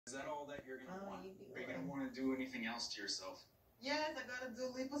Is that all that you're going to want? You be Are you going to want to do anything else to yourself? Yes, I gotta do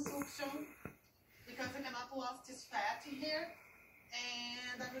liposuction because I cannot lose this fat here.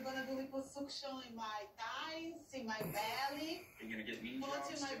 And I'm gonna do liposuction in my thighs, in my belly, Are you going to get knee put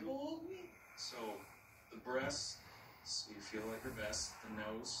in jobs my too? boob. So, the breasts, so you feel like your best. The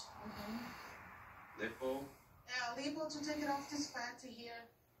nose, lipo. Yeah, lipo to take it off this fat here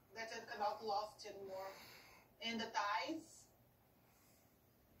that I cannot lose anymore. And the thighs.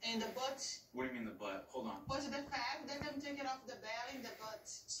 And the butt. What do you mean the butt? Hold on. Put the fat, then I'm taking off the belly and the butt.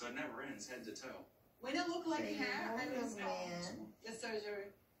 So it never ends, head to toe. When I look like Say hair, I will stop man. the surgery.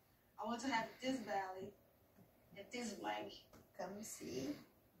 I want to have this belly and this leg. Come see.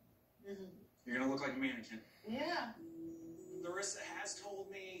 You're going to look like a mannequin. Yeah. Larissa has told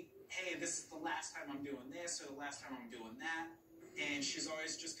me, hey, this is the last time I'm doing this or the last time I'm doing that. And she's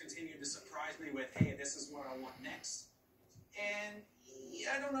always just continued to surprise me with, hey, this is what I want next. And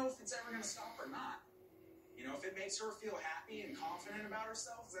I don't know if it's ever going to stop or not. You know, if it makes her feel happy and confident about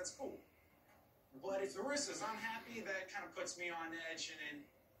herself, that's cool. But if Larissa's unhappy, that kind of puts me on edge and it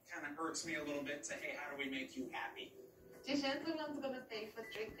kind of hurts me a little bit to, hey, how do we make you happy? The gentleman's gonna stay for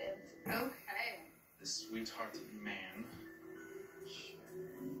treatment. Okay. The sweethearted man.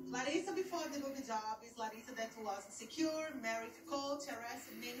 Larissa before the boob job is Larissa that was insecure, married to coach,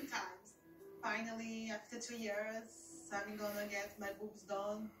 arrested many times. Finally, after 2 years, I'm gonna get my boobs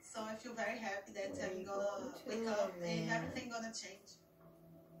done. So I feel very happy that I'm gonna wake up and everything gonna change.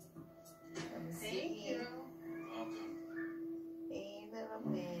 Come Thank see. you. Welcome. Hey,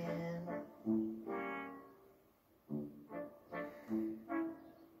 little man.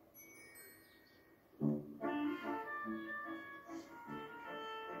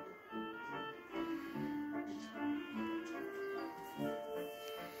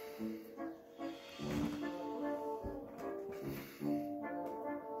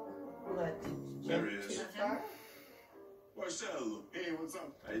 What, did you There jump he is. too far? Marcelo. Hey, what's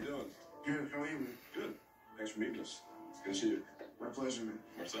up? How you doing? Good, how are you, man? Good. Thanks for meeting us. Good to see you. My pleasure, man.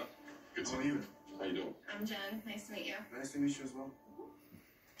 What's up? Good to How see are you. you? How you doing? I'm Jen. Nice to meet you. Nice to meet you as well.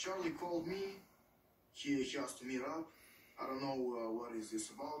 Charlie called me. He has to meet up. I don't know what is this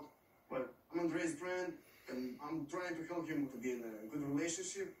about, but I'm Andre's friend, and I'm trying to help him to be in a good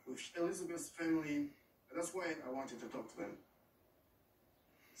relationship with Elizabeth's family. That's why I wanted to talk to them.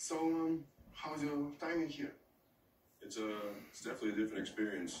 So, how's your time in here? It's definitely a different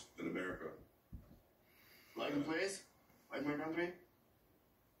experience than America. Like the place? Like my country?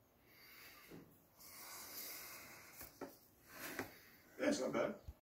 Yeah, it's not bad.